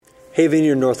Hey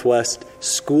Vineyard Northwest,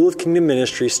 School of Kingdom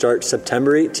Ministry starts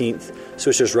September 18th, so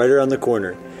it's just right around the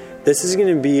corner. This is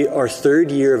going to be our third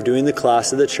year of doing the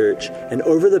class of the church, and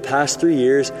over the past 3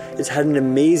 years, it's had an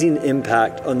amazing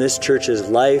impact on this church's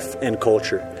life and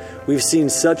culture. We've seen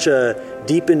such a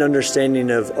deepened understanding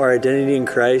of our identity in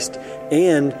Christ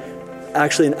and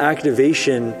actually an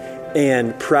activation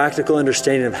and practical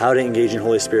understanding of how to engage in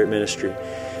Holy Spirit ministry.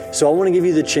 So I want to give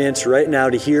you the chance right now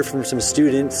to hear from some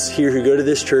students here who go to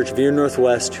this church, Vineyard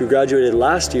Northwest, who graduated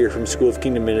last year from School of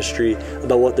Kingdom Ministry,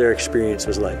 about what their experience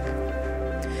was like.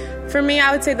 For me,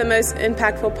 I would say the most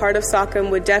impactful part of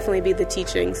Sockham would definitely be the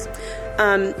teachings.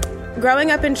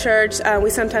 Growing up in church, we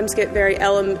sometimes get very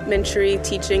elementary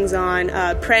teachings on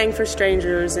praying for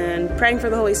strangers and praying for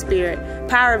the Holy Spirit,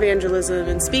 power evangelism,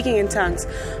 and speaking in tongues.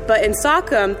 But in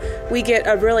Sockham, we get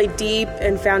a really deep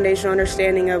and foundational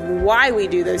understanding of why we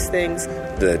do those things.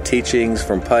 The teachings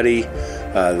from Putty,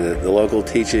 the local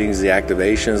teachings, the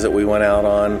activations that we went out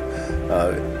on,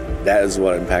 that is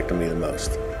what impacted me the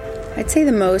most. I'd say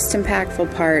the most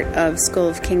impactful part of School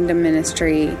of Kingdom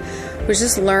Ministry was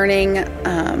just learning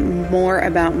more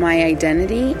about my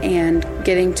identity and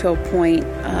getting to a point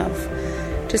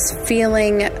of just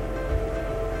feeling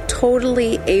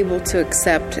totally able to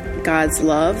accept God's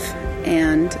love,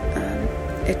 and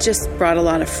it just brought a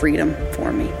lot of freedom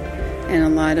for me and a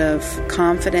lot of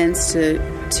confidence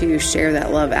to share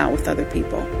that love out with other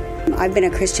people. I've been a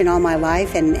Christian all my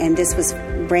life, and this was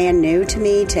brand new to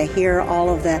me to hear all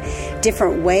of the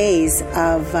different ways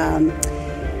of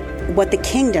what the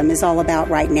kingdom is all about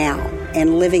right now,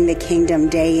 and living the kingdom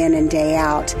day in and day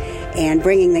out and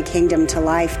bringing the kingdom to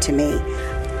life to me.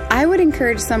 I would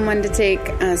encourage someone to take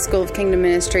School of Kingdom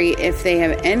Ministry if they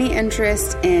have any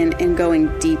interest in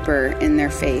going deeper in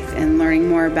their faith and learning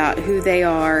more about who they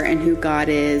are and who God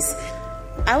is.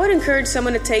 I would encourage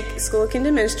someone to take School of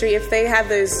Kingdom Ministry if they have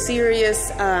those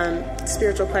serious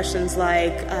spiritual questions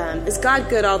like, is God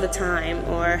good all the time?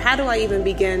 Or how do I even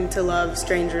begin to love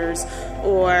strangers?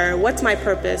 Or what's my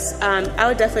purpose? I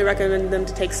would definitely recommend them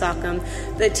to take Sockham.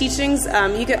 The teachings,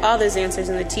 you get all those answers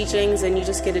in the teachings, and you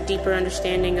just get a deeper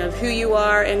understanding of who you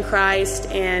are in Christ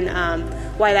and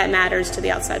why that matters to the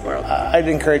outside world. I'd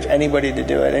encourage anybody to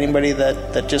do it. Anybody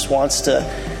that just wants to,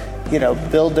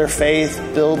 build their faith,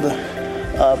 build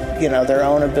up, their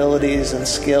own abilities and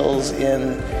skills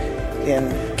in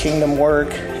kingdom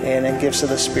work and in gifts of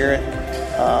the Spirit.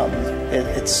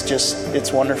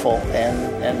 It's wonderful.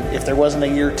 And if there wasn't a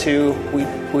year 2,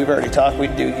 we've already talked,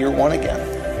 we'd do year 1 again.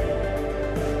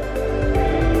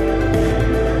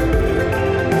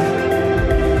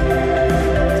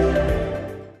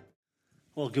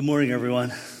 Well, good morning,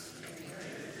 everyone.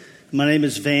 My name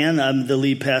is Van. I'm the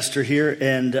lead pastor here,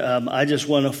 and I just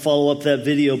want to follow up that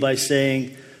video by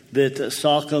saying that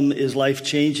Sockham is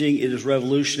life-changing. It is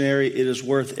revolutionary. It is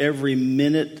worth every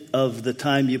minute of the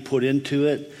time you put into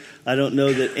it. I don't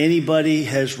know that anybody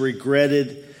has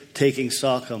regretted taking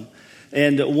Sockham.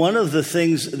 And one of the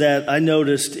things that I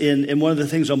noticed, and one of the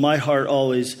things on my heart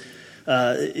always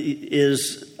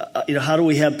is, how do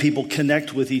we have people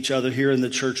connect with each other here in the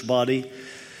church body?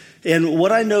 And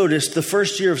what I noticed, the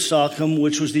first year of Sockham,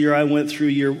 which was the year I went through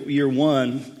year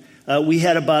 1, we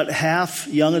had about half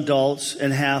young adults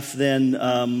and half then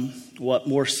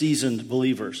more seasoned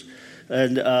believers.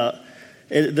 And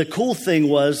the cool thing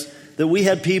was that we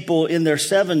had people in their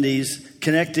 70s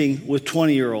connecting with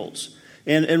 20-year-olds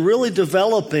and really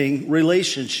developing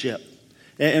relationship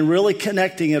and really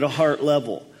connecting at a heart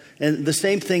level. And the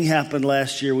same thing happened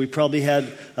last year. We probably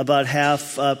had about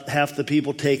half the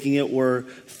people taking it were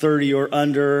 30 or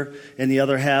under, and the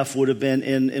other half would have been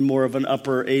in more of an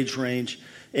upper age range.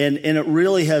 And it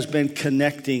really has been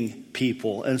connecting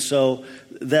people. And so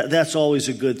that's always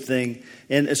a good thing.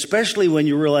 And especially when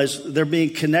you realize they're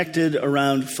being connected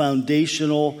around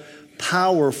foundational,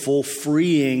 powerful,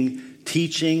 freeing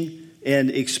teaching and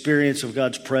experience of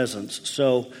God's presence.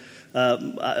 So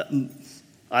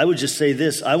I would just say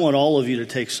this. I want all of you to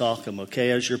take Sockham,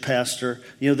 okay, as your pastor.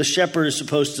 The shepherd is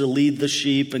supposed to lead the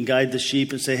sheep and guide the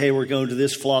sheep and say, hey, we're going to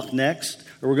this flock next,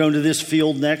 or we're going to this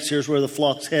field next. Here's where the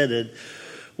flock's headed.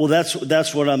 Well,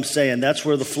 that's what I'm saying. That's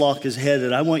where the flock is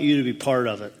headed. I want you to be part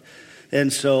of it.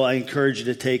 And so I encourage you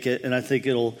to take it, and I think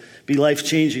it'll be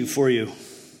life-changing for you.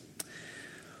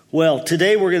 Well,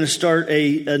 today we're going to start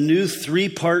a new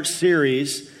 3-part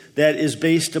series that is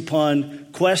based upon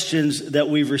questions that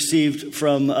we've received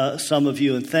from some of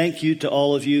you. And thank you to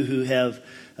all of you who have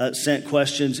sent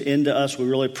questions into us. We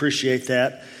really appreciate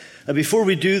that. Before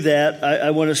we do that,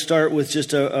 I want to start with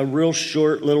just a real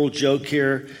short little joke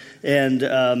here. And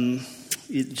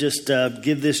just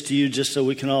give this to you just so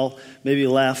we can all maybe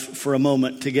laugh for a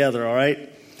moment together, all right?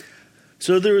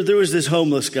 So there was this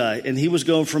homeless guy, and he was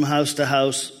going from house to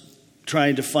house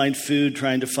trying to find food,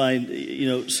 trying to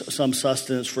find, some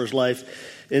sustenance for his life.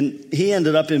 And he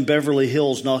ended up in Beverly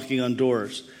Hills knocking on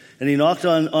doors. And he knocked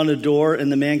on a door,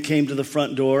 and the man came to the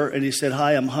front door, and he said,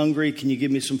 "Hi, I'm hungry. Can you give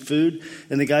me some food?"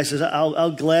 And the guy says, I'll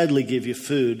gladly give you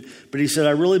food. But he said,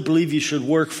 "I really believe you should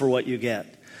work for what you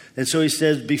get." And so he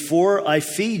says, "Before I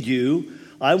feed you,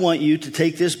 I want you to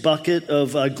take this bucket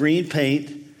of green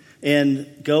paint and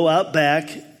go out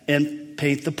back and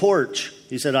paint the porch."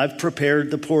 He said, "I've prepared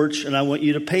the porch, and I want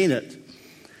you to paint it."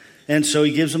 And so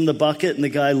he gives him the bucket, and the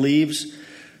guy leaves.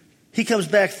 He comes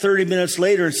back 30 minutes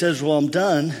later and says, "Well, I'm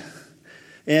done."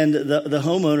 And the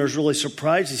homeowner is really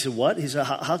surprised. He said, "What?" He said,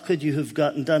 how could you have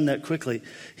gotten done that quickly?"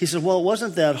 He said, "Well, it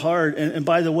wasn't that hard. And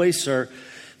by the way, sir,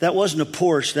 that wasn't a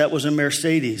Porsche. That was a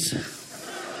Mercedes."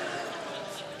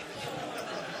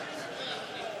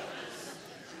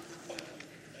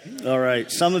 All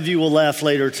right. Some of you will laugh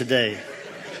later today.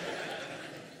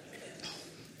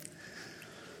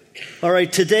 All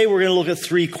right. Today we're going to look at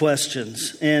 3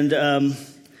 questions. And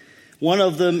one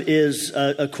of them is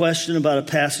a question about a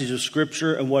passage of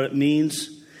Scripture and what it means.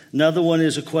 Another one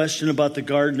is a question about the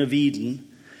Garden of Eden.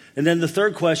 And then the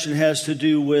third question has to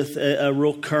do with a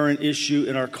real current issue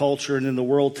in our culture and in the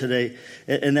world today,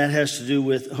 and that has to do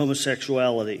with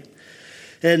homosexuality.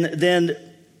 And then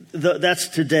that's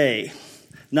today.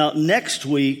 Now, next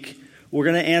week, we're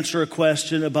going to answer a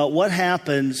question about what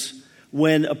happens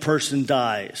when a person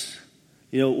dies.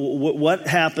 What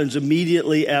happens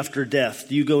immediately after death?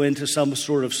 Do you go into some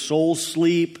sort of soul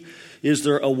sleep? Is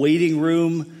there a waiting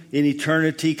room in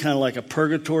eternity, kind of like a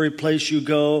purgatory place you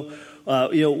go?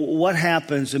 What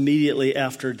happens immediately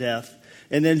after death?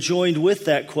 And then joined with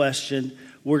that question,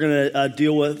 we're going to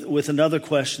deal with another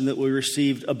question that we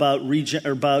received about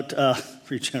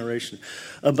regeneration,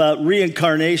 about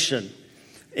reincarnation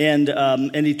and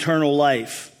eternal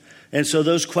life. And so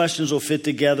those questions will fit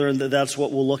together, and that's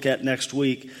what we'll look at next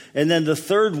week. And then the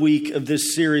third week of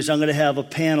this series, I'm going to have a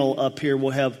panel up here.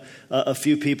 We'll have a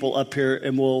few people up here,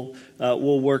 and we'll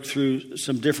work through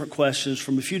some different questions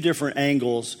from a few different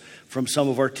angles from some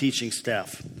of our teaching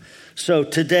staff. So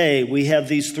today we have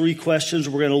these 3 questions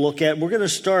we're going to look at. We're going to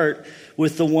start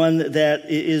with the one that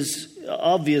is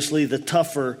obviously the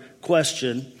tougher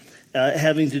question,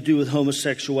 having to do with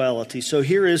homosexuality. So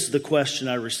here is the question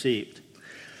I received.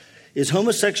 Is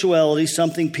homosexuality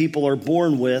something people are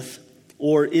born with,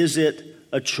 or is it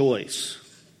a choice?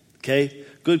 Okay,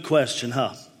 good question,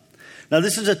 huh? Now,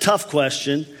 this is a tough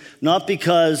question, not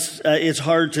because it's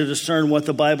hard to discern what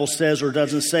the Bible says or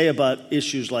doesn't say about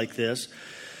issues like this.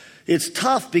 It's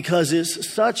tough because it's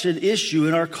such an issue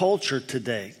in our culture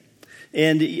today.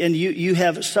 And you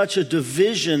have such a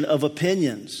division of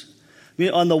opinions. I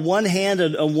mean, on the one hand,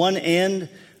 on one end,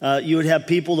 you would have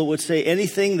people that would say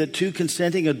anything that 2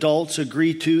 consenting adults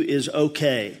agree to is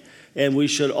okay. And we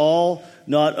should all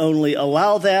not only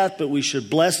allow that, but we should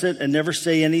bless it and never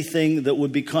say anything that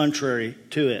would be contrary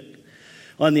to it.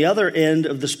 On the other end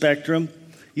of the spectrum,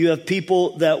 you have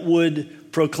people that would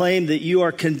proclaim that you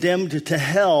are condemned to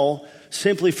hell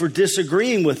simply for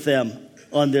disagreeing with them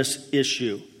on this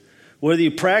issue. Whether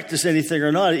you practice anything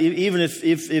or not, even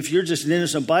if you're just an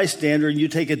innocent bystander and you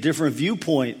take a different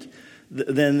viewpoint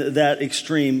than that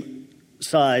extreme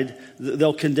side,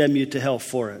 they'll condemn you to hell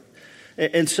for it.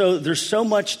 And so there's so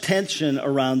much tension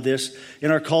around this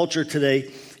in our culture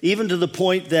today, even to the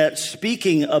point that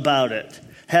speaking about it,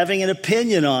 having an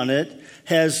opinion on it,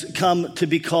 has come to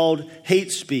be called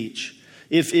hate speech.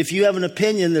 If you have an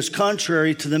opinion that's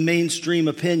contrary to the mainstream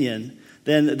opinion,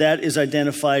 then that is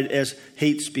identified as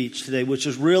hate speech today, which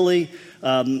is really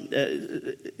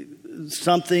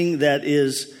something that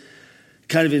is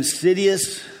kind of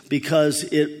insidious because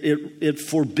it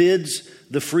forbids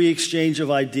the free exchange of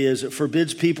ideas. It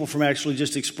forbids people from actually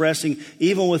just expressing,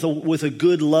 even with a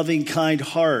good, loving, kind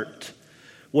heart,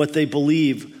 what they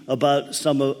believe about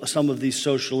some of these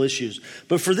social issues.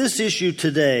 But for this issue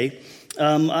today,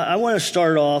 I want to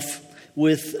start off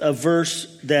with a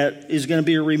verse that is going to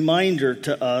be a reminder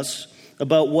to us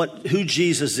about who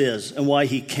Jesus is and why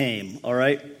he came. All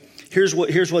right? Here's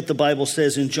what the Bible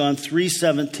says in John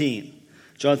 3:17.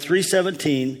 John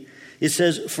 3:17, it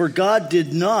says, "For God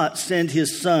did not send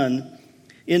his Son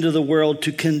into the world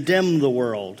to condemn the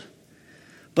world,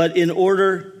 but in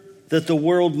order that the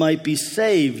world might be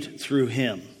saved through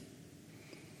him."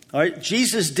 All right,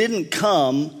 Jesus didn't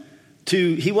come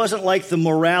he wasn't like the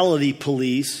morality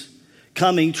police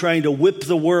coming, trying to whip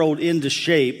the world into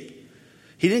shape.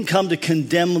 He didn't come to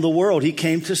condemn the world. He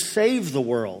came to save the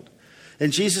world.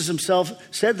 And Jesus himself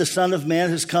said the Son of Man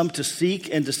has come to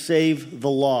seek and to save the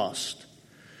lost.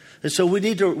 And so we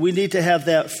need to have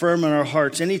that firm in our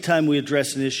hearts anytime we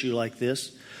address an issue like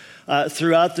this.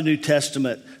 Throughout the New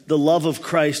Testament, the love of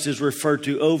Christ is referred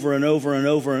to over and over and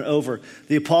over and over.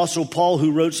 The Apostle Paul,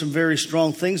 who wrote some very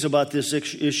strong things about this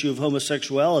issue of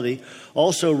homosexuality,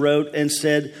 also wrote and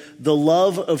said, the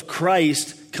love of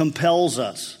Christ compels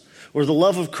us. Or the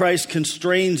love of Christ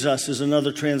constrains us is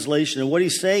another translation. And what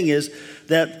he's saying is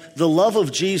that the love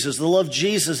of Jesus, the love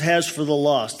Jesus has for the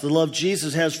lost, the love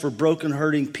Jesus has for broken,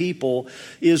 hurting people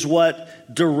is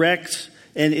what directs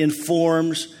and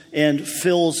informs and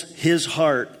fills his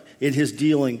heart in his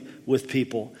dealing with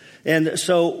people. And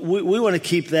so we want to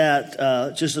keep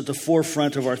that just at the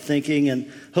forefront of our thinking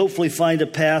and hopefully find a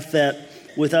path that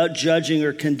without judging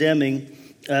or condemning,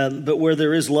 but where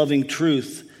there is loving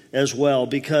truth as well,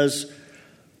 because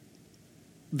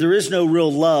there is no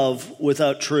real love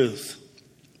without truth.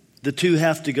 The two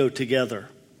have to go together.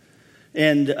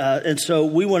 And so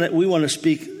we want to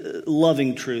speak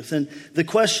loving truth. And the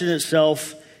question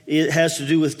itself, it has to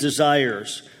do with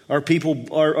desires. Are people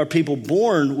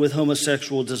born with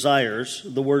homosexual desires?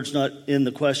 The word's not in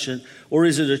the question. Or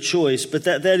is it a choice? But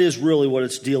that is really what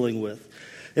it's dealing with.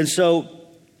 And so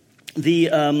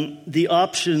the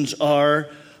options are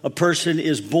a person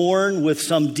is born with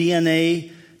some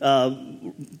DNA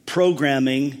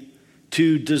programming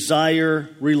to desire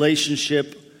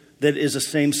relationship that is a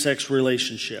same-sex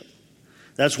relationship.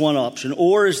 That's one option.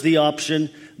 Or is the option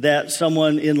that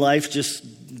someone in life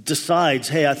just decides,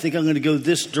 hey, I think I'm going to go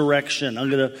this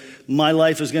direction. My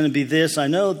life is going to be this. I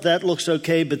know that looks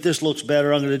okay, but this looks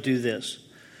better. I'm going to do this.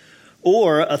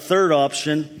 Or a third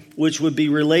option, which would be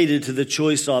related to the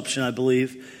choice option, I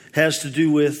believe, has to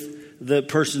do with the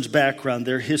person's background,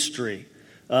 their history.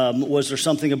 Was there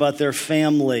something about their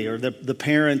family or the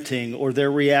parenting or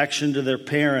their reaction to their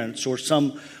parents or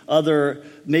some other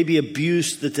maybe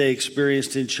abuse that they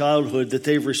experienced in childhood that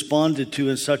they've responded to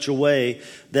in such a way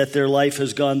that their life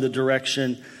has gone the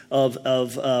direction of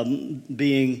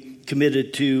being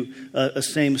committed to a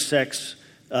same-sex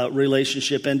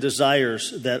relationship and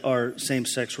desires that are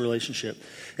same-sex relationship.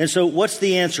 And so what's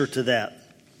the answer to that?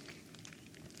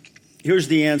 Here's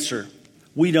the answer.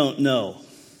 We don't know.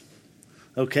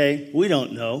 Okay? We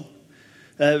don't know.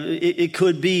 It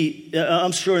could be,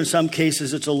 I'm sure in some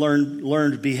cases it's a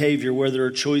learned behavior where there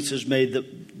are choices made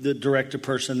that direct a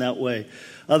person that way.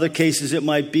 Other cases it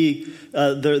might be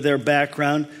their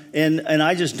background. And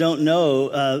I just don't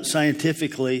know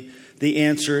scientifically the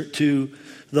answer to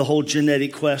the whole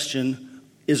genetic question,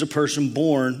 is a person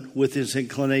born with his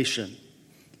inclination?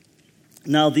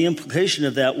 Now, the implication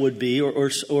of that would be,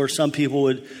 or some people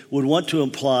would want to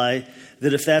imply,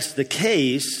 that if that's the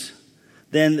case,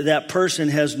 then that person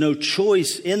has no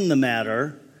choice in the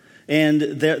matter, and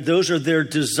those are their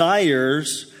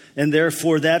desires, and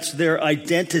therefore that's their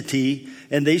identity,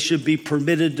 and they should be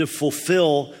permitted to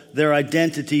fulfill their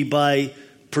identity by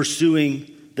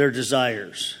pursuing their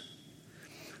desires.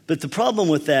 But the problem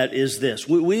with that is this.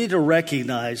 We need to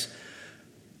recognize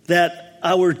that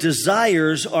our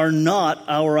desires are not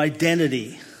our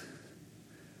identity.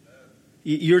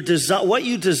 What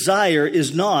you desire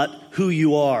is not who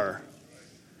you are.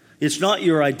 It's not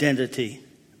your identity.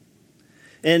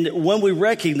 And when we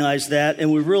recognize that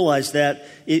and we realize that,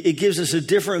 it gives us a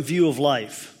different view of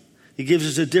life. It gives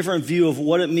us a different view of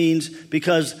what it means,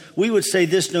 because we would say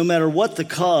this: no matter what the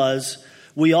cause,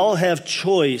 we all have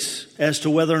choice as to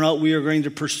whether or not we are going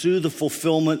to pursue the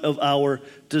fulfillment of our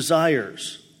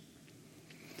desires.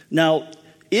 Now,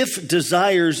 if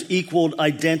desires equaled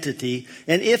identity,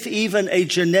 and if even a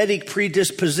genetic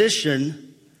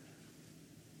predisposition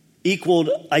equaled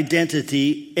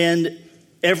identity, and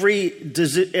every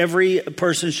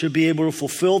person should be able to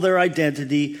fulfill their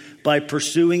identity by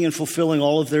pursuing and fulfilling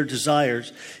all of their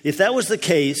desires, if that was the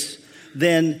case,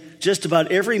 then just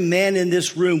about every man in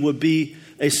this room would be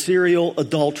a serial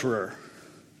adulterer.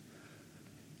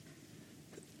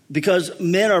 Because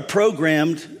men are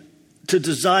programmed to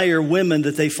desire women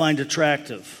that they find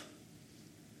attractive.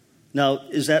 Now,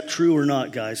 is that true or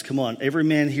not, guys? Come on. Every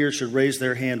man here should raise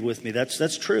their hand with me.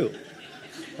 That's true.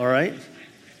 All right?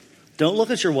 Don't look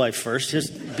at your wife first.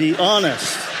 Just be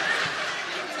honest.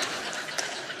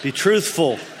 Be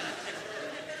truthful.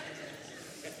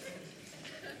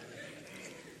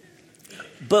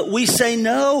 But we say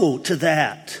no to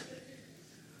that.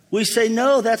 We say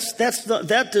no,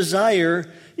 that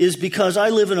desire is because I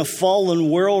live in a fallen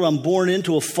world. I'm born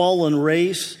into a fallen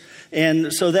race.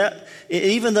 And so that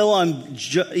even though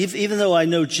I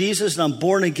know Jesus and I'm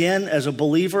born again as a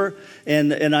believer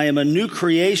and I am a new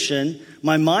creation,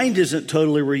 my mind isn't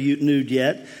totally renewed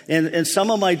yet. And some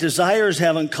of my desires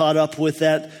haven't caught up with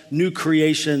that new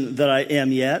creation that I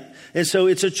am yet. And so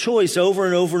it's a choice over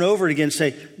and over and over again to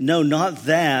say, no, not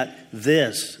that,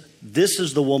 this. This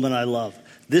is the woman I love.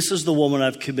 This is the woman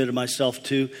I've committed myself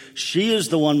to. She is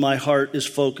the one my heart is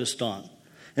focused on.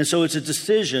 And so it's a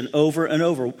decision over and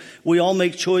over. We all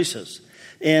make choices.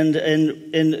 And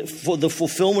for the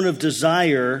fulfillment of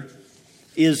desire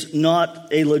is not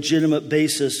a legitimate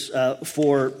basis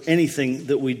for anything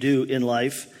that we do in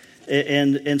life,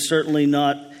 and certainly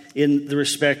not in the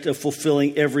respect of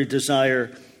fulfilling every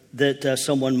desire that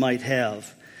someone might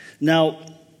have. Now,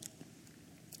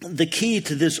 the key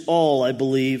to this all, I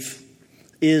believe,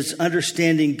 is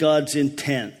understanding God's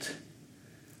intent.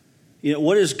 You know,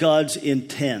 what is God's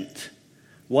intent?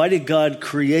 Why did God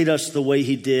create us the way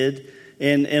he did?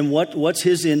 And what's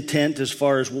his intent as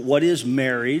far as what is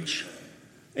marriage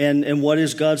and what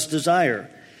is God's desire?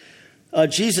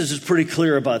 Jesus is pretty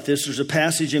clear about this. There's a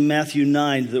passage in Matthew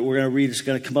 9 that we're going to read. It's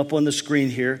going to come up on the screen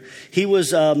here.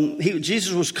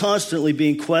 Jesus was constantly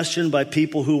being questioned by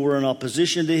people who were in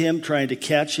opposition to him, trying to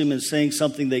catch him and saying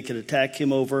something they could attack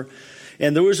him over.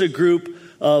 And there was a group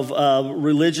of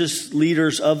religious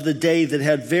leaders of the day that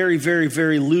had very, very,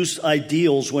 very loose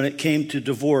ideals when it came to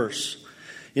divorce.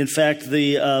 In fact,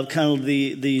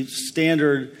 the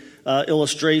standard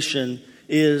illustration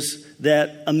is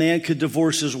that a man could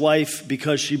divorce his wife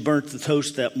because she burnt the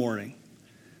toast that morning.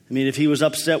 I mean, if he was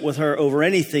upset with her over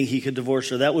anything, he could divorce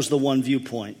her. That was the one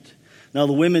viewpoint. Now,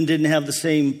 the women didn't have the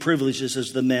same privileges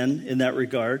as the men in that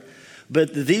regard.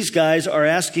 But these guys are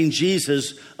asking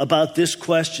Jesus about this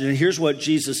question. And here's what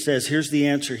Jesus says. Here's the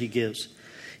answer he gives.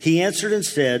 He answered and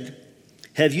said,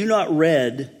 "Have you not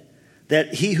read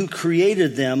that he who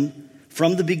created them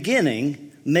from the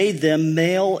beginning made them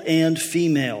male and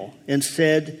female, and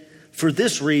said, for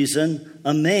this reason,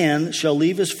 a man shall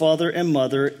leave his father and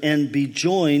mother and be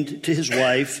joined to his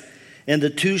wife, and the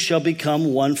two shall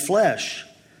become one flesh.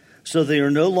 So they are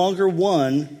no longer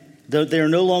one, they are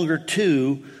no longer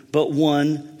two, but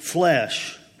one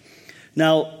flesh."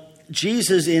 Now,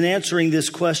 Jesus, in answering this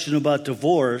question about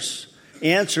divorce,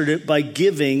 answered it by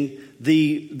giving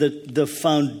the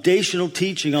foundational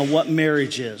teaching on what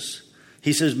marriage is.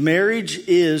 He says marriage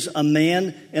is a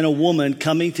man and a woman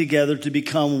coming together to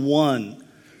become one.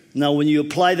 Now, when you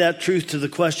apply that truth to the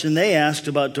question they asked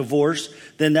about divorce,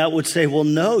 then that would say, well,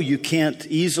 no, you can't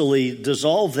easily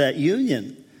dissolve that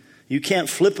union. You can't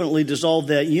flippantly dissolve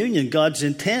that union. God's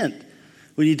intent.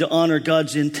 We need to honor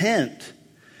God's intent.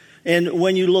 And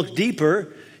when you look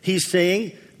deeper, he's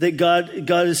saying that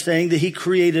God is saying that he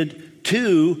created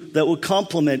two that would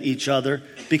complement each other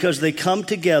because they come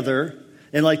together,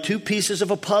 and like two pieces of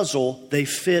a puzzle, they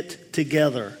fit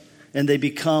together and they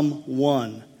become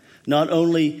one. Not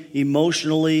only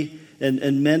emotionally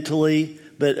and mentally,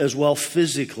 but as well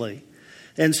physically.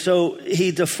 And so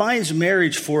he defines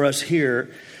marriage for us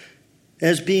here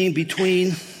as being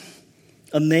between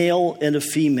a male and a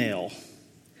female.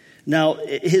 Now,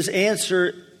 his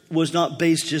answer was not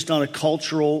based just on a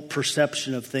cultural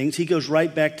perception of things. He goes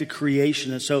right back to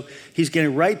creation. And so he's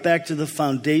getting right back to the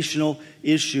foundational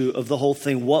issue of the whole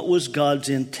thing. What was God's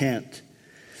intent?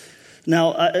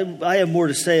 Now, I have more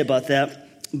to say about that,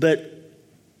 but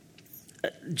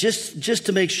just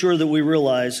to make sure that we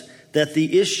realize that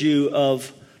the issue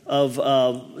of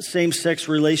same-sex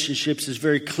relationships is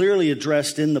very clearly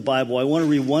addressed in the Bible. I want to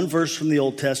read one verse from the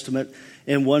Old Testament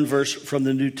and one verse from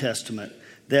the New Testament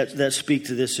that speak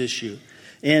to this issue.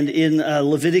 And in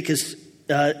Leviticus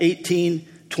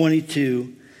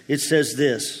 18:22, it says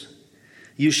this: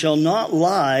 "You shall not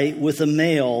lie with a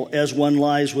male as one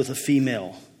lies with a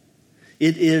female.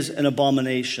 It is an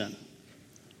abomination."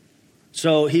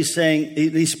 So he's saying,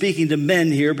 he's speaking to men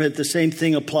here, but the same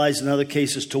thing applies in other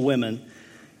cases to women.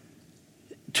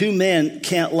 Two men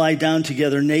can't lie down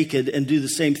together naked and do the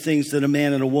same things that a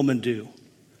man and a woman do.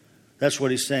 That's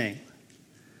what he's saying.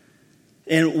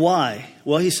 And why?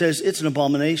 Well, he says it's an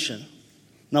abomination.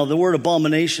 Now, the word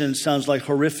abomination sounds like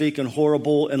horrific and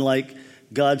horrible and like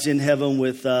God's in heaven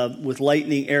with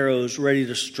lightning arrows ready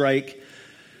to strike.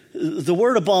 The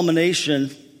word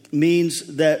abomination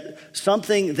means that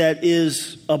something that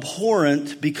is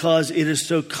abhorrent because it is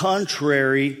so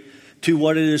contrary to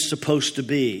what it is supposed to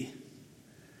be.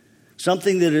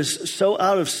 Something that is so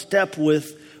out of step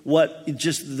with what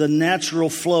just the natural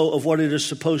flow of what it is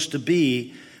supposed to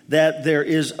be that there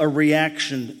is a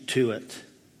reaction to it.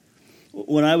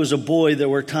 When I was a boy, there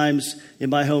were times in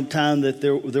my hometown that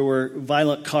there were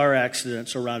violent car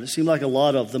accidents around. It seemed like a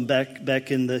lot of them back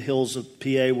in the hills of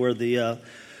PA, where the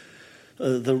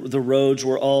roads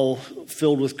were all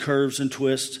filled with curves and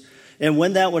twists. And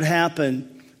when that would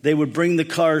happen, they would bring the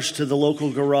cars to the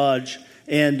local garage.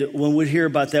 And when we'd hear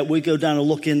about that, we'd go down and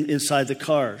look inside the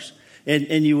cars.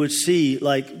 and you would see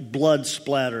like blood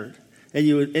splattered. And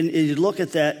you'd look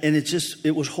at that, and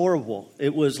it was horrible.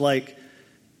 It was like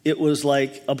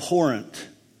abhorrent,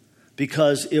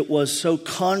 because it was so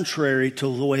contrary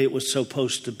to the way it was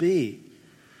supposed to be.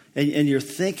 And you're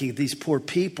thinking, these poor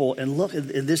people, and look, and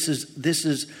this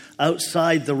is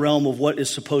outside the realm of what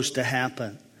is supposed to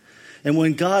happen. And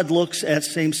when God looks at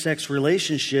same-sex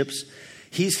relationships,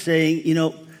 he's saying,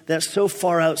 that's so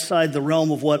far outside the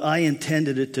realm of what I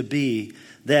intended it to be,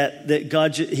 that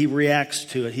God, he reacts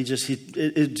to it.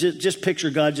 Just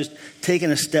picture God just taking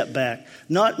a step back,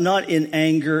 not in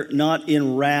anger, not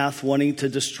in wrath, wanting to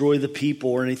destroy the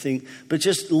people or anything, but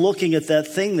just looking at that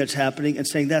thing that's happening and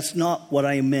saying, that's not what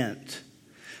I meant.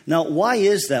 Now, why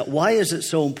is that? Why is it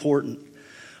so important?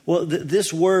 Well,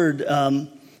 this word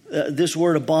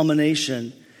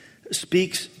abomination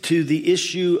speaks to the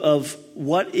issue of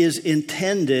what is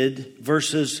intended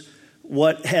versus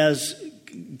what has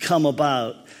come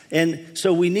about. And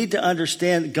so we need to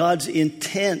understand God's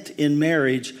intent in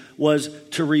marriage was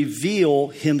to reveal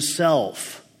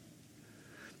himself.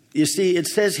 You see, it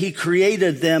says he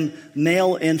created them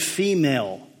male and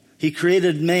female. He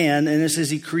created man, and it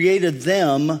says he created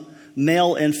them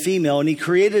male and female, and he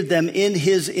created them in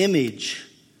his image.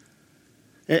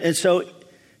 And so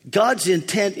God's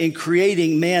intent in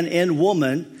creating man and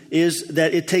woman is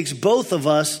that it takes both of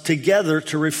us together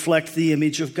to reflect the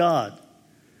image of God.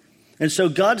 And so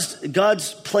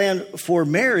God's plan for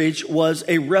marriage was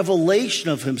a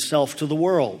revelation of himself to the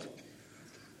world.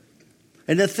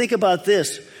 And then think about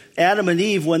this. Adam and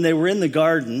Eve, when they were in the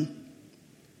garden,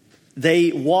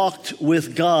 they walked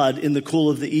with God in the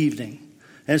cool of the evening.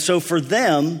 And so for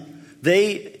them,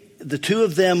 the two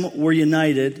of them were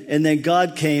united, and then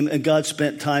God came and God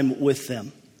spent time with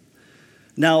them.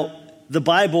 Now, the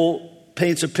Bible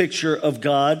paints a picture of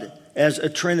God as a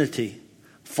Trinity: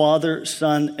 Father,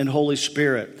 Son, and Holy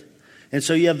Spirit. And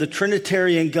so you have the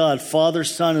Trinitarian God, Father,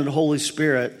 Son, and Holy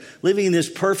Spirit, living in this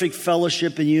perfect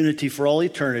fellowship and unity for all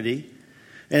eternity.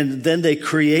 And then they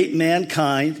create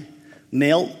mankind,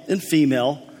 male and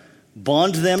female,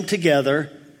 bond them together,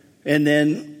 and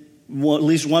then at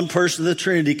least one person of the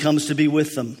Trinity comes to be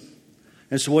with them.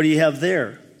 And so what do you have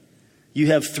there? You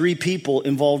have three people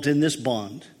involved in this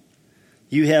bond.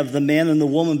 You have the man and the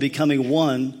woman becoming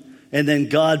one, and then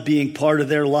God being part of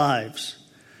their lives.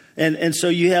 And so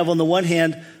you have on the one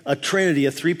hand a Trinity,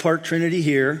 a three-part Trinity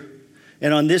here,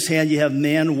 and on this hand you have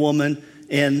man, woman,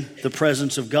 and the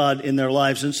presence of God in their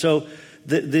lives. And so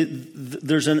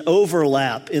there's an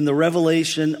overlap in the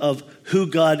revelation of who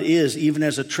God is, even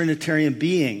as a Trinitarian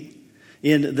being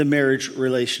in the marriage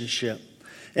relationship.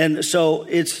 And so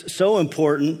it's so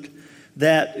important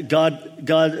that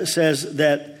God says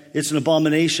that it's an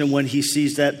abomination when he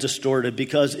sees that distorted,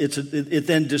 because it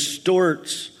then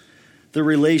distorts the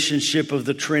relationship of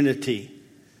the Trinity.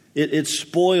 It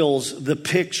spoils the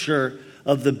picture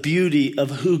of the beauty of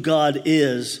who God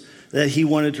is that he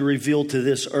wanted to reveal to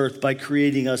this earth by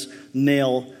creating us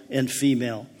male and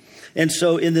female. And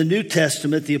so in the New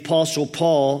Testament, the Apostle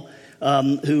Paul,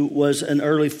 who was an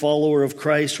early follower of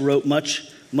Christ, wrote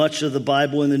much of the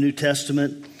Bible in the New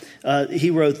Testament.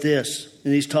 He wrote this,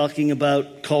 and he's talking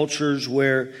about cultures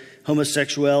where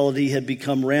homosexuality had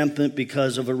become rampant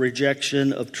because of a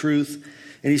rejection of truth.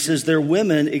 And he says, their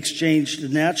women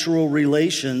exchanged natural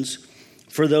relations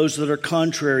for those that are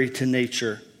contrary to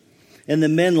nature. And the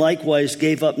men likewise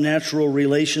gave up natural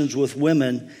relations with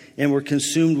women and were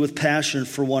consumed with passion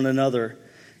for one another,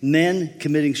 men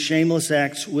committing shameless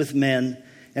acts with men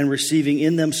and receiving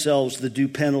in themselves the due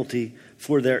penalty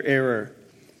for their error.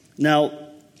 Now,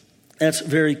 that's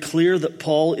very clear that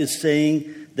Paul is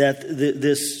saying that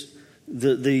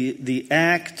the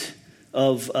act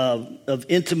of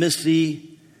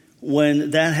intimacy,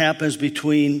 when that happens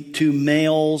between two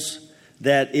males,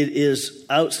 that it is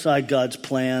outside God's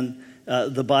plan.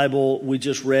 The Bible we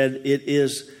just read, it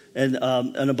is an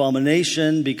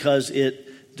abomination because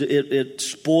it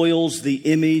spoils the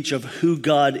image of who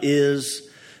God is,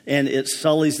 and it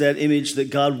sullies that image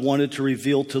that God wanted to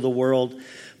reveal to the world.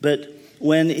 But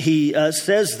when he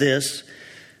says this,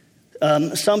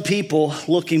 some people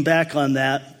looking back on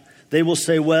that, they will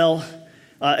say, well,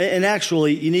 and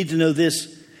actually you need to know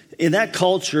this, in that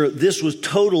culture, this was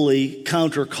totally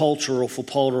countercultural for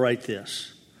Paul to write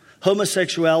this.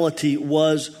 Homosexuality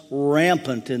was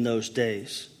rampant in those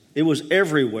days. It was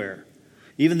everywhere.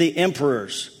 Even the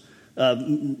emperors,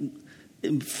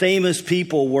 famous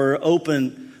people were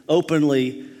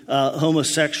openly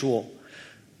homosexual.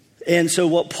 And so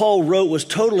what Paul wrote was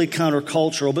totally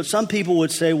countercultural. But some people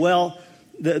would say, well,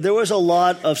 there was a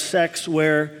lot of sex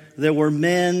where there were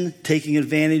men taking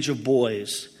advantage of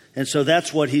boys. And so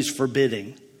that's what he's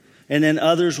forbidding. And then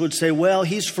others would say, well,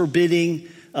 he's forbidding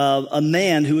a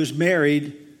man who is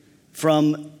married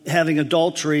from having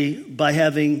adultery by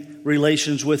having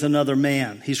relations with another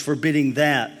man. He's forbidding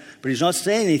that. But he's not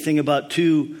saying anything about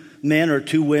two men or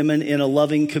two women in a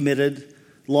loving, committed,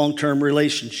 long-term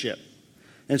relationship.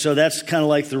 And so that's kind of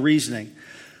like the reasoning.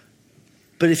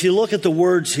 But if you look at the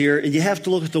words here, and you have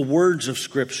to look at the words of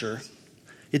Scripture,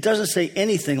 it doesn't say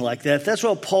anything like that. If that's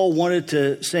what Paul wanted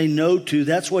to say no to,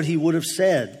 that's what he would have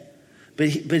said. But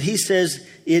he says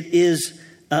it is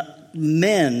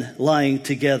men lying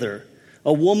together,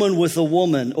 a woman with a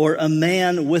woman, or a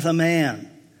man with a man.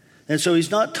 And so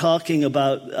he's not talking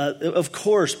about, of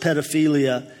course,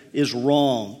 pedophilia is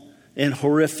wrong and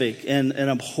horrific and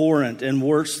abhorrent and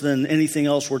worse than anything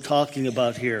else we're talking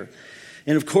about here.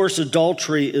 And of course,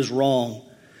 adultery is wrong.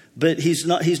 But he's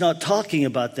not talking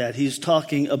about that. He's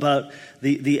talking about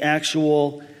the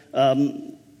actual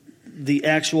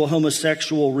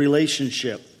homosexual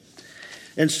relationship.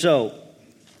 And so,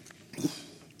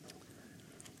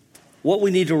 what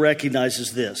we need to recognize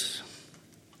is this.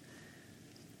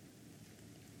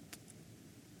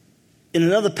 In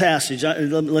another passage,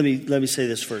 let me say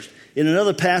this first. In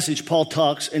another passage, Paul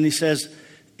talks and he says,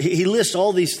 he lists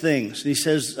all these things. He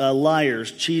says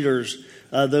liars, cheaters,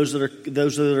 those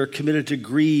that are committed to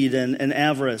greed and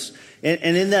avarice.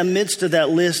 And in the midst of that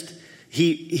list,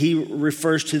 he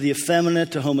refers to the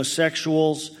effeminate, to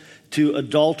homosexuals, to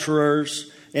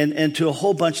adulterers, and to a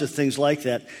whole bunch of things like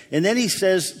that. And then he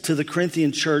says to the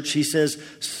Corinthian church, he says,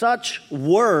 such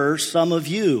were some of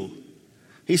you.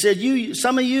 He said,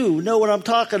 some of you know what I'm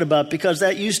talking about because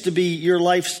that used to be your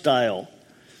lifestyle.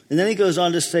 And then he goes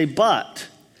on to say, but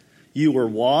you were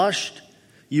washed,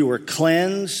 you were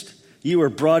cleansed, you were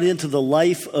brought into the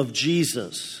life of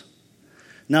Jesus.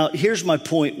 Now, here's my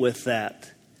point with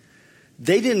that.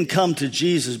 They didn't come to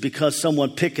Jesus because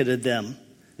someone picketed them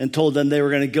and told them they were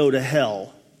going to go to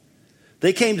hell.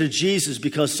 They came to Jesus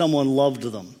because someone loved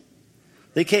them.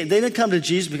 They didn't come to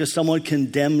Jesus because someone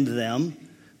condemned them.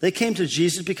 They came to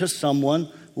Jesus because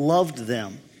someone loved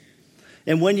them.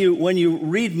 And when you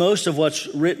read most of what's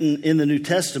written in the New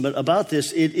Testament about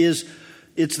this,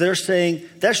 it's they're saying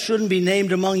that shouldn't be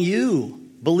named among you,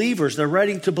 believers. They're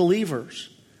writing to believers.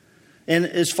 And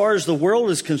as far as the world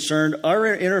is concerned,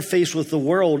 our interface with the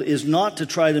world is not to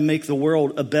try to make the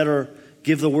world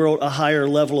give the world a higher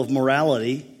level of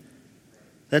morality.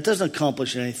 That doesn't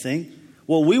accomplish anything.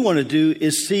 What we want to do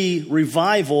is see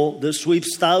revival that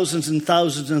sweeps thousands and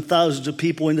thousands and thousands of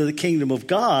people into the kingdom of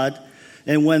God.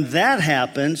 And when that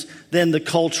happens, then the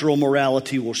cultural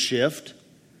morality will shift.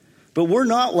 But we're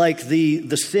not like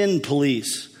the sin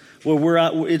police, where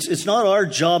it's not our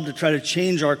job to try to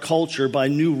change our culture by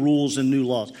new rules and new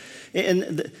laws.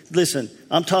 And listen,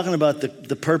 I'm talking about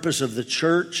the purpose of the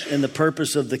church and the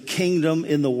purpose of the kingdom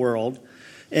in the world.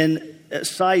 And a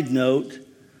side note,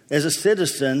 as a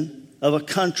citizen of a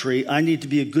country, I need to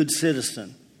be a good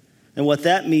citizen. And what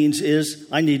that means is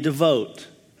I need to vote.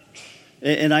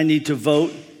 And I need to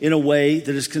vote in a way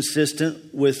that is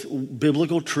consistent with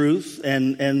biblical truth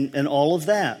and all of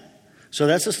that. So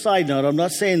that's a side note. I'm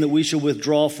not saying that we should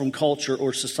withdraw from culture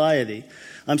or society.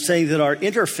 I'm saying that our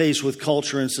interface with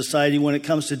culture and society when it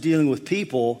comes to dealing with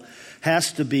people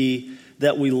has to be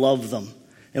that we love them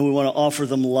and we want to offer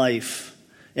them life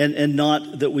and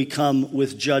not that we come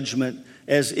with judgment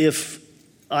as if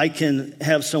I can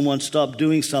have someone stop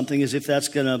doing something as if that's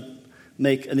going to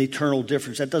make an eternal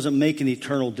difference. That doesn't make an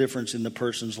eternal difference in the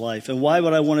person's life. And why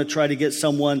would I want to try to get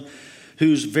someone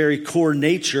whose very core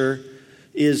nature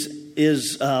is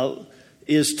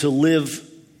to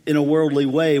live in a worldly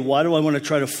way? Why do I want to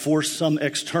try to force some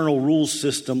external rule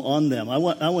system on them? I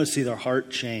want to see their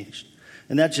heart changed.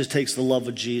 And that just takes the love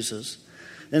of Jesus.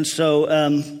 And so,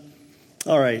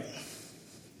 all right.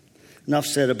 Enough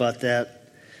said about that.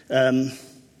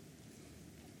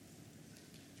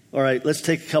 All right, let's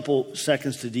take a couple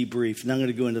seconds to debrief. Now I'm going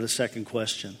to go into the second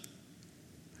question.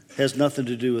 It has nothing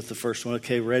to do with the first one.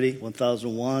 Okay, ready?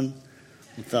 1001,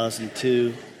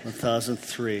 1002,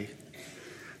 1003.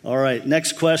 All right,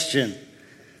 next question.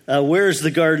 Where is the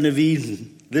Garden of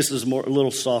Eden? This is a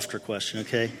little softer question,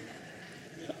 okay?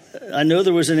 I know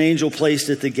there was an angel placed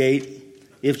at the gate.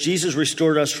 If Jesus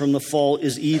restored us from the fall,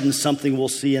 is Eden something we'll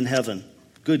see in heaven?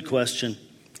 Good question.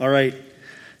 All right,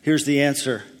 here's the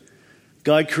answer.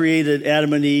 God created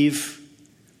Adam and Eve,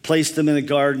 placed them in a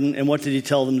garden, and what did he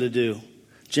tell them to do?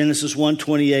 Genesis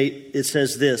 1:28, it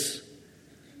says this,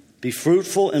 be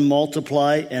fruitful and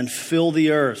multiply and fill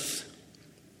the earth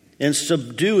and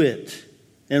subdue it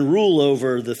and rule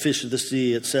over the fish of the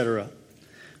sea, etc.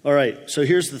 All right, so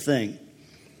here's the thing.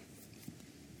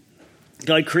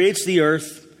 God creates the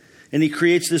earth, and he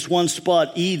creates this one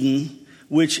spot, Eden,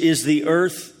 which is the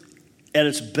earth at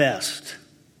its best.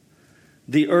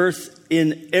 The earth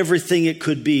in everything it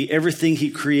could be, everything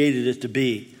he created it to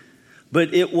be.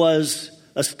 But it was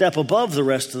a step above the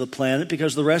rest of the planet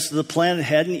because the rest of the planet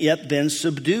hadn't yet been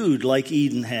subdued like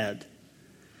Eden had.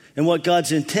 And what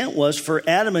God's intent was for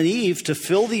Adam and Eve to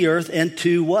fill the earth and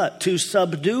to what? To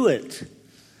subdue it.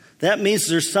 That means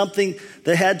there's something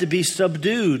that had to be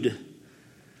subdued.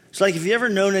 It's like if you ever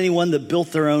known anyone that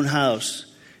built their own house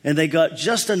and they got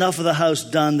just enough of the house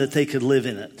done that they could live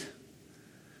in it.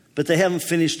 But they haven't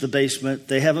finished the basement.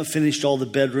 They haven't finished all the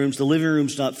bedrooms. The living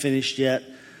room's not finished yet.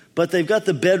 But they've got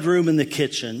the bedroom and the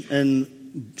kitchen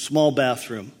and small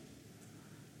bathroom.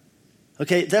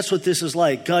 Okay, that's what this is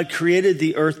like. God created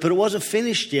the earth, but it wasn't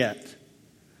finished yet.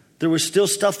 There was still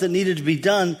stuff that needed to be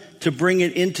done to bring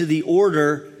it into the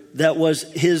order that was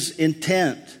his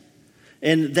intent.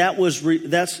 And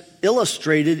that's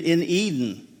illustrated in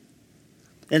Eden.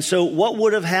 And so what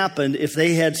would have happened if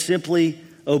they had simply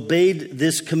obeyed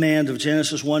this command of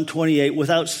Genesis 1:28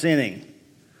 without sinning?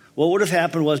 What would have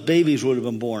happened was babies would have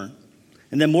been born.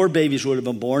 And then more babies would have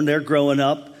been born. They're growing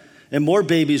up. And more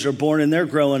babies are born and they're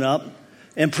growing up.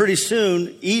 And pretty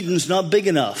soon, Eden's not big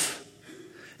enough.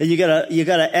 And you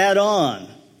gotta add on.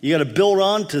 You gotta build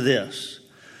on to this.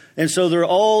 And so there are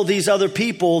all these other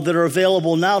people that are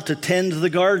available now to tend the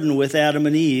garden with Adam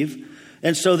and Eve.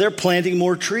 And so they're planting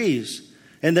more trees.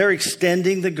 And they're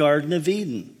extending the Garden of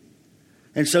Eden.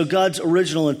 And so God's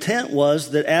original intent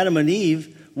was that Adam and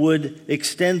Eve would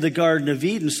extend the Garden of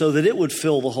Eden so that it would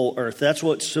fill the whole earth. That's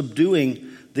what subduing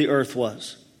the earth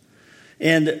was.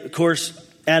 And of course,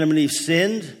 Adam and Eve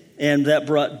sinned, and that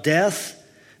brought death.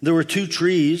 There were two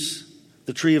trees,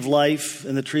 the tree of life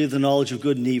and the tree of the knowledge of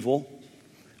good and evil.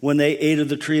 When they ate of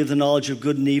the tree of the knowledge of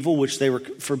good and evil, which they were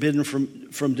forbidden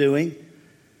from doing,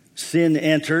 sin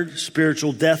entered,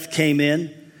 spiritual death came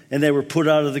in, and they were put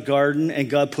out of the garden, and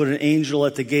God put an angel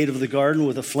at the gate of the garden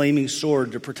with a flaming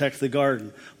sword to protect the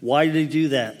garden. Why did he do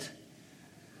that?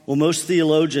 Well, most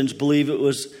theologians believe it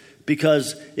was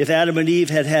because if Adam and Eve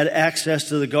had had access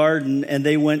to the garden and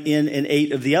they went in and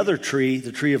ate of the other tree,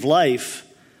 the tree of life,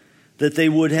 that they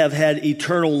would have had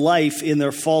eternal life in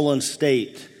their fallen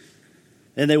state.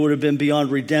 And they would have been beyond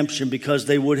redemption because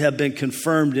they would have been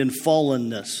confirmed in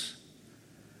fallenness.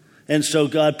 And so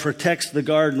God protects the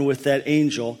garden with that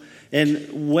angel.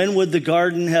 And when would the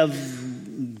garden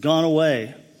have gone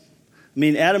away? I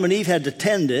mean, Adam and Eve had to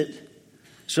tend it.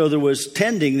 So there was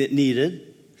tending that needed.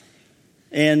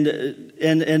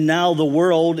 And now the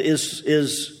world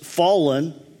is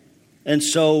fallen. And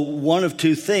so one of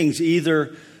two things,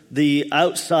 either the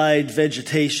outside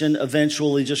vegetation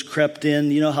eventually just crept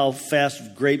in, you know how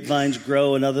fast grapevines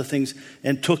grow and other things,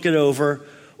 and took it over,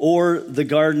 or the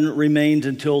garden remained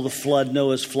until the flood,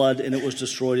 Noah's flood, and it was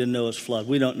destroyed in Noah's flood.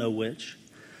 We don't know which.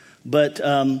 But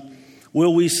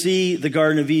will we see the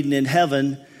Garden of Eden in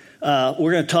heaven?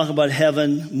 We're going to talk about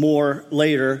heaven more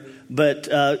later, but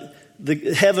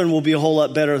the heaven will be a whole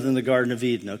lot better than the Garden of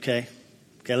Eden, okay?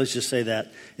 Okay, let's just say that.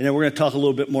 And then we're going to talk a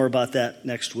little bit more about that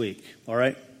next week, all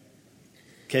right?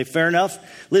 Okay, fair enough?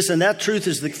 Listen, that truth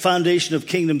is the foundation of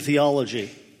kingdom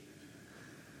theology.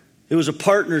 It was a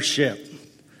partnership.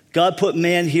 God put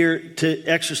man here to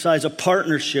exercise a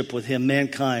partnership with him,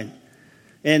 mankind.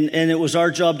 And it was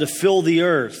our job to fill the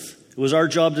earth. It was our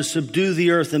job to subdue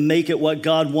the earth and make it what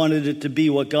God wanted it to be,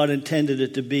 what God intended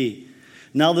it to be.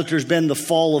 Now that there's been the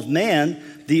fall of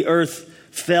man, the earth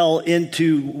fell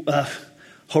into a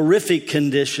horrific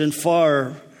condition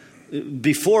far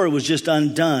before it was just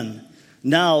undone.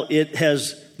 Now it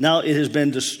has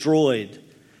been destroyed.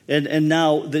 And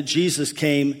now that Jesus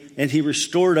came and he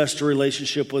restored us to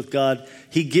relationship with God,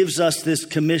 he gives us this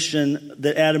commission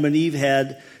that Adam and Eve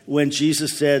had when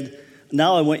Jesus said,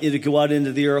 now I want you to go out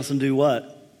into the earth and do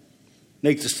what?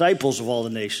 Make disciples of all the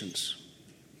nations.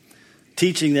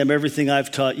 Teaching them everything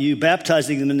I've taught you,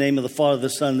 baptizing them in the name of the Father, the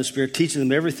Son, and the Spirit, teaching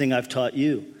them everything I've taught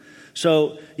you.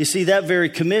 So you see, that very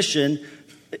commission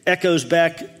echoes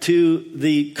back to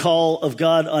the call of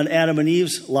God on Adam and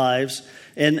Eve's lives.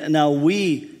 And now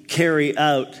we carry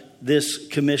out this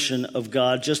commission of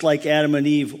God, just like Adam and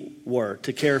Eve were,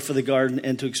 to care for the garden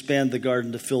and to expand the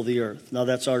garden to fill the earth. Now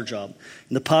that's our job.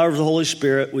 In the power of the Holy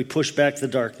Spirit, we push back the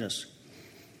darkness.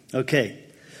 Okay.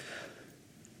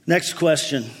 Next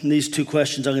question. And these two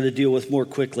questions I'm going to deal with more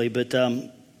quickly, but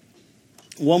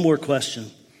one more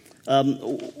question.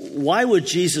 Why would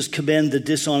Jesus commend the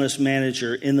dishonest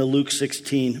manager in the Luke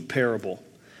 16 parable?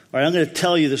 All right, I'm going to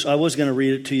tell you this. I was going to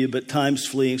read it to you, but time's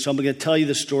fleeing. So I'm going to tell you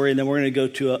the story, and then we're going to go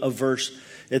to a verse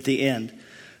at the end.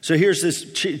 So here's this.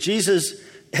 Jesus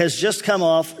has just come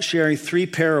off sharing 3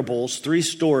 parables, 3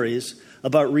 stories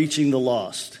about reaching the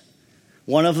lost.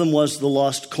 One of them was the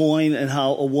lost coin and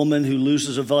how a woman who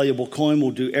loses a valuable coin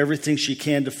will do everything she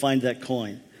can to find that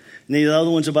coin. And the other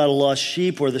one's about a lost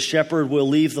sheep where the shepherd will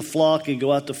leave the flock and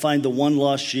go out to find the one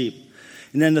lost sheep.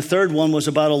 And then the third one was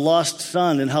about a lost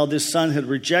son and how this son had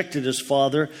rejected his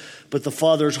father, but the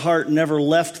father's heart never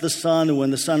left the son. And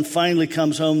when the son finally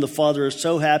comes home, the father is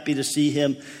so happy to see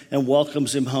him and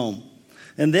welcomes him home.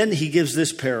 And then he gives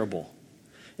this parable.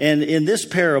 And in this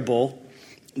parable,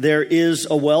 there is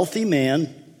a wealthy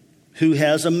man who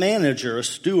has a manager, a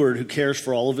steward who cares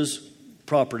for all of his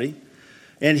property.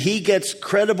 And he gets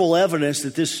credible evidence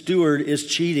that this steward is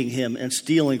cheating him and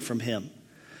stealing from him.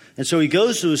 And so he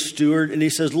goes to his steward and he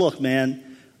says, look,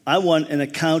 man, I want an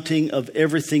accounting of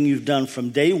everything you've done from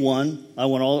day one. I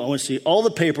want to see all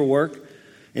the paperwork.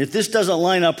 And if this doesn't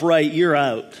line up right, you're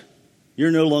out.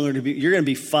 You're going to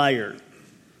be fired.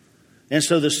 And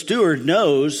so the steward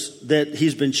knows that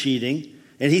he's been cheating,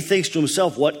 and he thinks to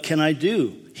himself, what can I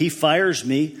do? He fires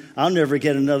me. I'll never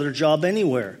get another job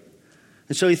anywhere.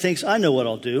 And so he thinks, I know what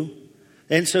I'll do.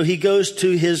 And so he goes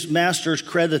to his master's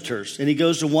creditors, and he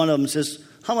goes to one of them and says,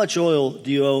 how much oil do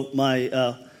you owe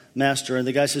my master? And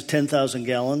the guy says, 10,000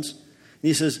 gallons. And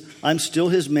he says, I'm still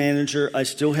his manager. I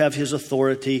still have his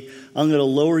authority. I'm going to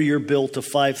lower your bill to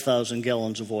 5,000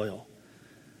 gallons of oil.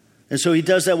 And so he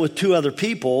does that with 2 other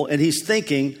people, and he's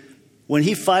thinking, when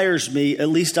he fires me, at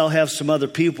least I'll have some other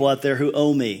people out there who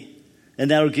owe me,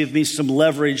 and that'll give me some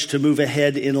leverage to move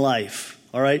ahead in life.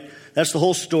 All right? That's the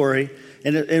whole story.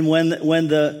 And when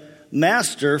the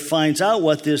master finds out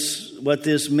what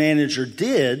this manager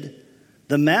did,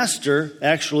 the master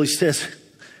actually says,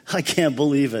 I can't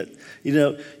believe it.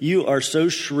 You are so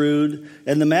shrewd.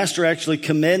 And the master actually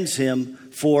commends him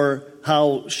for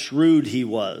how shrewd he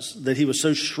was, that he was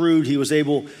so shrewd he was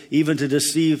able even to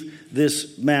deceive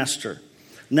this master.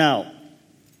 Now,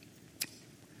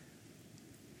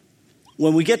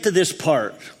 when we get to this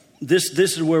part, this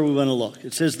is where we want to look.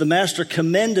 It says, the master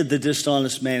commended the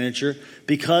dishonest manager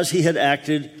because he had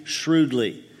acted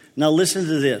shrewdly. Now listen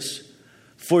to this.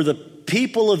 For the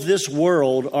people of this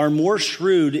world are more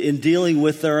shrewd in dealing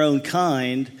with their own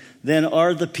kind than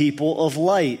are the people of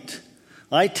light.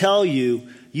 I tell you,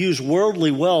 use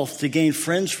worldly wealth to gain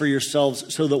friends for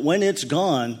yourselves so that when it's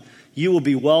gone, you will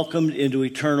be welcomed into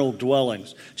eternal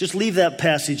dwellings. Just leave that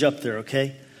passage up there,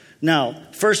 okay? Now,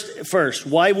 first,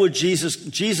 why would Jesus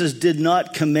did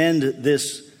not commend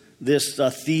this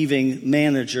thieving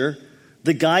manager.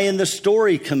 The guy in the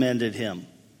story commended him,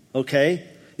 okay?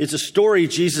 It's a story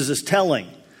Jesus is telling.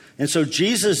 And so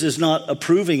Jesus is not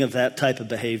approving of that type of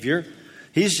behavior.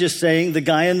 He's just saying the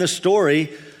guy in the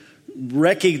story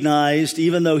recognized,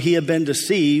 even though he had been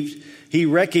deceived, he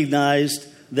recognized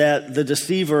that the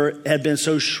deceiver had been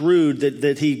so shrewd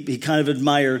that he kind of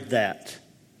admired that.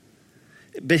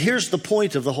 But here's the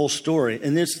point of the whole story,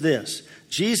 and it's this.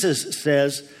 Jesus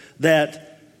says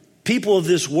that people of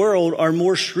this world are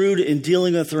more shrewd in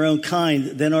dealing with their own kind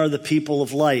than are the people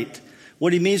of light.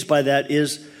 What he means by that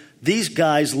is these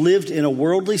guys lived in a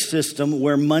worldly system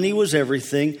where money was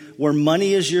everything, where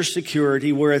money is your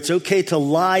security, where it's okay to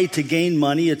lie to gain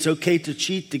money, it's okay to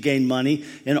cheat to gain money,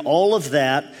 and all of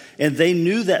that. And they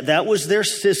knew that that was their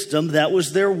system, that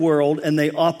was their world, and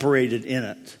they operated in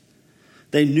it.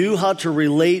 They knew how to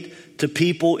relate to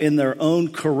people in their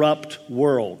own corrupt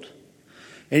world.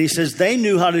 And he says they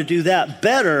knew how to do that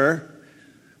better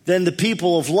than the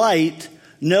people of light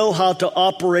know how to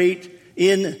operate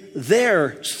in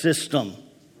their system,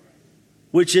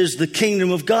 which is the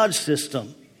kingdom of God's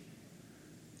system.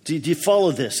 Do you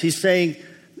follow this? He's saying,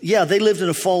 yeah, they lived in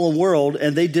a fallen world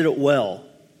and they did it well.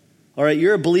 All right,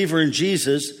 you're a believer in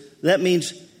Jesus. That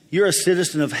means you're a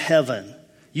citizen of heaven.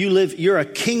 You're a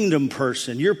kingdom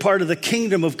person. You're part of the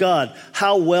kingdom of God.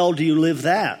 How well do you live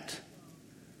that?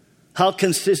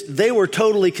 They were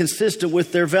totally consistent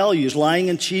with their values. Lying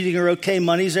and cheating are okay.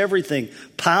 Money's everything.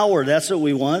 Power, that's what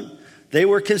we want. They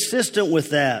were consistent with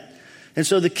that. And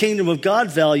so the kingdom of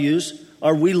God values,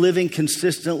 are we living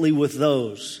consistently with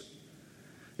those?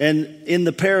 And in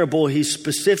the parable, he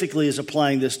specifically is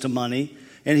applying this to money.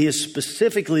 And he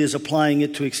specifically is applying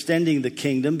it to extending the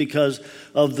kingdom because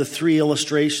of the 3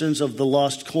 illustrations of the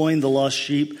lost coin, the lost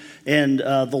sheep, and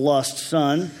the lost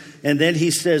son. And then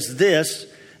he says this.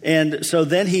 And so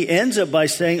then he ends up by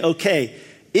saying, okay,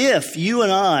 if you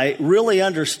and I really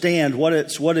understand what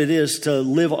it is to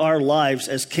live our lives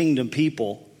as kingdom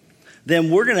people, then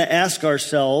we're going to ask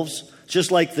ourselves, just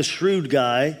like the shrewd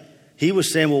guy, he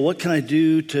was saying, well, what can I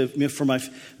do for my...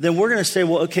 Then we're going to say,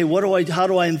 well, okay, how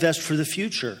do I invest for the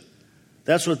future?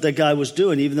 That's what the guy was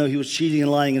doing, even though he was cheating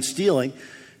and lying and stealing.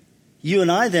 you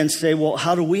and I then say, well,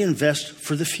 how do we invest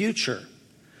for the future?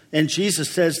 And Jesus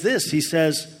says this. He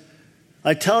says,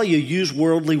 I tell you, use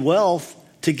worldly wealth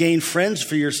to gain friends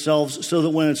for yourselves so that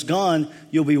when it's gone,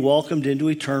 you'll be welcomed into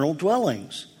eternal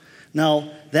dwellings.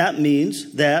 Now, that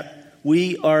means that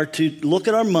we are to look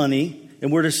at our money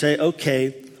and we're to say,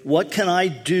 okay, what can I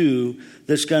do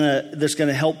that's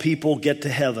gonna help people get to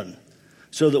heaven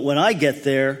so that when I get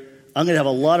there, I'm going to have a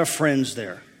lot of friends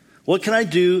there? What can I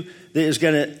do that's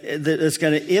going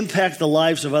to impact the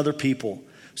lives of other people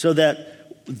so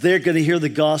that they're going to hear the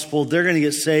gospel, they're going to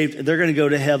get saved, they're going to go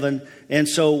to heaven? And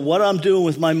so what I'm doing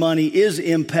with my money is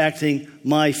impacting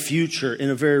my future in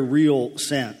a very real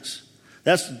sense.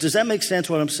 Does that make sense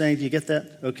what I'm saying? Do you get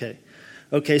that?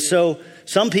 Okay, so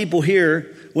some people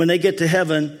here, when they get to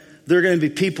heaven, they're going to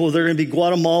be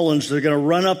Guatemalans. They're going to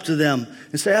run up to them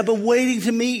and say, I've been waiting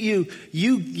to meet you.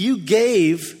 You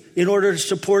gave in order to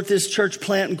support this church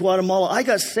plant in Guatemala. I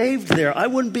got saved there. I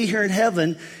wouldn't be here in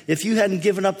heaven if you hadn't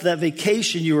given up that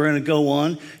vacation you were going to go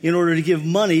on in order to give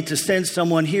money to send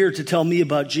someone here to tell me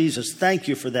about Jesus. Thank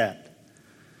you for that.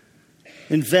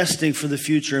 Investing for the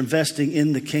future, investing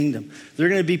in the kingdom. There are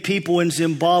going to be people in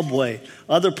Zimbabwe,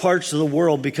 other parts of the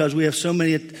world, because we have so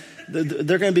many.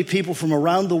 There are going to be people from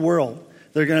around the world.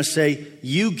 They're going to say,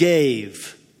 you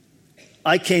gave.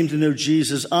 I came to know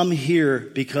Jesus. I'm here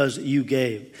because you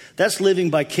gave. That's living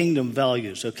by kingdom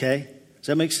values, okay? Does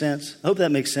that make sense? I hope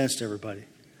that makes sense to everybody.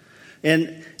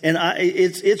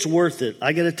 It's worth it.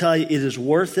 I got to tell you, it is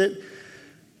worth it.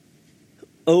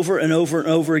 Over and over and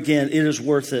over again, it is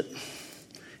worth it.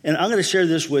 And I'm going to share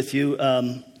this with you.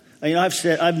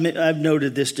 I've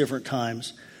noted this different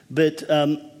times, but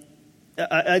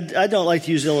I don't like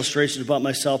to use illustrations about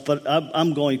myself, but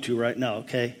I'm going to right now,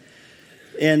 okay?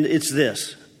 And it's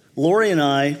this. Lori and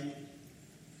I,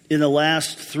 in the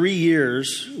last 3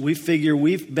 years, we figure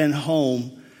we've been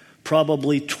home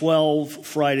probably 12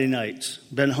 Friday nights,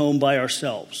 been home by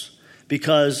ourselves,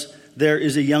 because there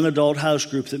is a young adult house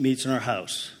group that meets in our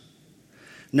house.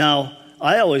 Now,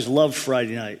 I always loved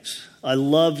Friday nights. I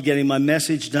loved getting my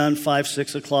message done 5,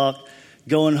 6 o'clock,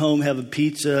 going home, having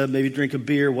pizza, maybe drink a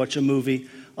beer, watch a movie.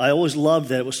 I always loved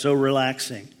that. It was so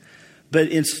relaxing. But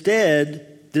instead,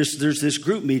 there's this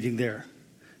group meeting there.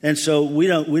 And so we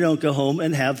don't go home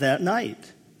and have that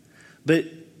night. But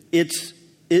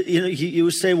you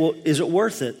would say, well, is it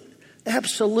worth it?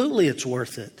 Absolutely it's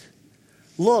worth it.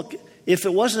 Look, if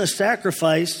it wasn't a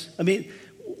sacrifice,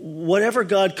 whatever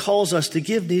God calls us to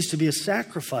give needs to be a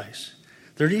sacrifice.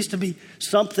 There needs to be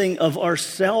something of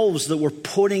ourselves that we're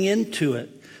putting into it,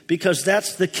 because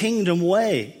that's the kingdom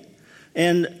way.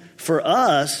 And for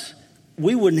us,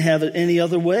 we wouldn't have it any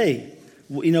other way.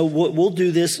 We'll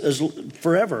do this as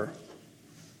forever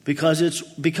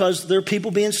because there are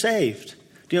people being saved.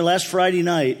 Last Friday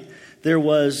night there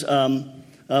was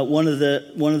one of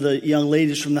the young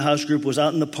ladies from the house group was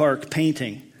out in the park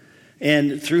painting,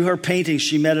 and through her painting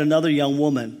she met another young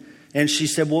woman, and she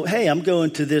said, "Well, hey, I'm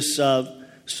going to this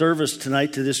service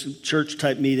tonight, to this church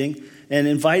type meeting," and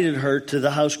invited her to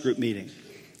the house group meeting.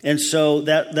 And so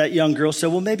that young girl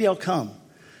said, "Well, maybe I'll come."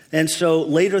 And so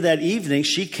later that evening,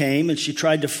 she came and she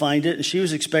tried to find it, and she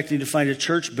was expecting to find a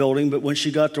church building, but when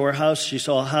she got to our house, she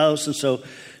saw a house, and so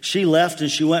she left and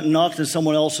she went and knocked on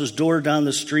someone else's door down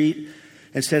the street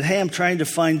and said, "Hey, I'm trying to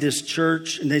find this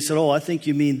church." And they said, "Oh, I think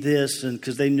you mean this," and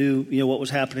because they knew, what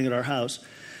was happening at our house.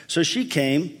 So she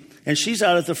came, and she's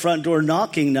out at the front door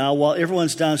knocking now while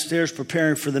everyone's downstairs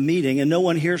preparing for the meeting, and no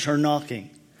one hears her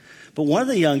knocking. But one of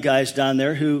the young guys down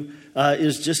there who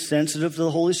is just sensitive to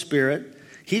the Holy Spirit,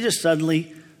 he just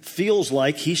suddenly feels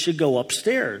like he should go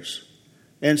upstairs.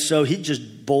 And so he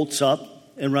just bolts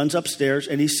up and runs upstairs,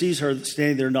 and he sees her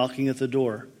standing there knocking at the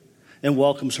door and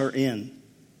welcomes her in.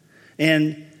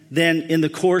 And then in the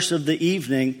course of the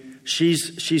evening,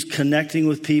 she's connecting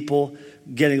with people,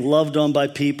 getting loved on by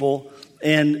people,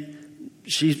 and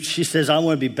she says, "I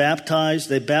want to be baptized."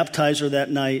 They baptize her that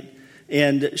night,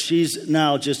 and she's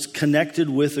now just connected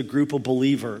with a group of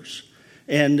believers.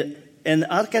 And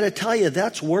I've got to tell you,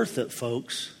 that's worth it,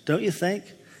 folks. Don't you think?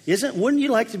 Wouldn't you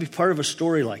like to be part of a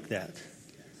story like that?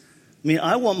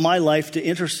 I want my life to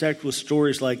intersect with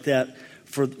stories like that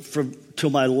till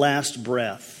my last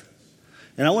breath.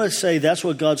 And I want to say that's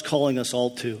what God's calling us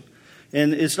all to.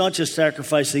 And it's not just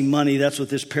sacrificing money. That's what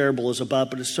this parable is about.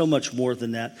 But it's so much more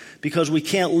than that, because we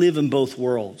can't live in both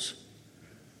worlds.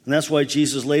 And that's why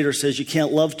Jesus later says you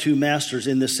can't love two masters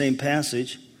in this same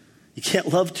passage. You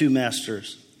can't love two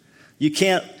masters. You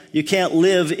can't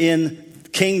live in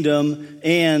kingdom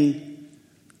and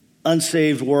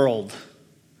unsaved world.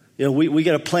 We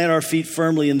got to plant our feet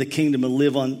firmly in the kingdom and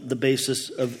live on the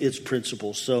basis of its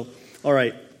principles. So, all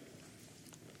right.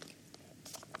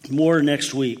 More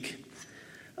next week.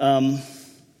 What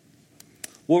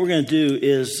we're going to do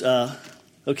is,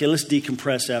 okay, let's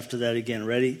decompress after that again.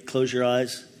 Ready? Close your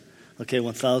eyes. Okay,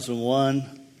 1001,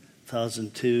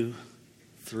 1002,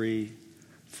 3,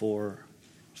 4,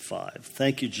 5.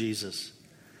 Thank you, Jesus.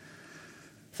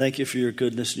 Thank you for your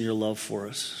goodness and your love for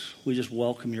us. We just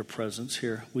welcome your presence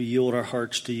here. We yield our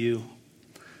hearts to you.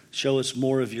 Show us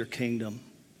more of your kingdom.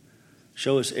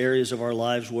 Show us areas of our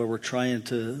lives where we're trying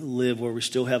to live, where we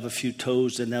still have a few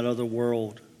toes in that other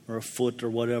world or a foot or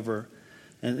whatever.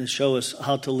 And show us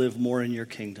how to live more in your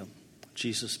kingdom. In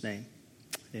Jesus' name,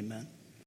 amen.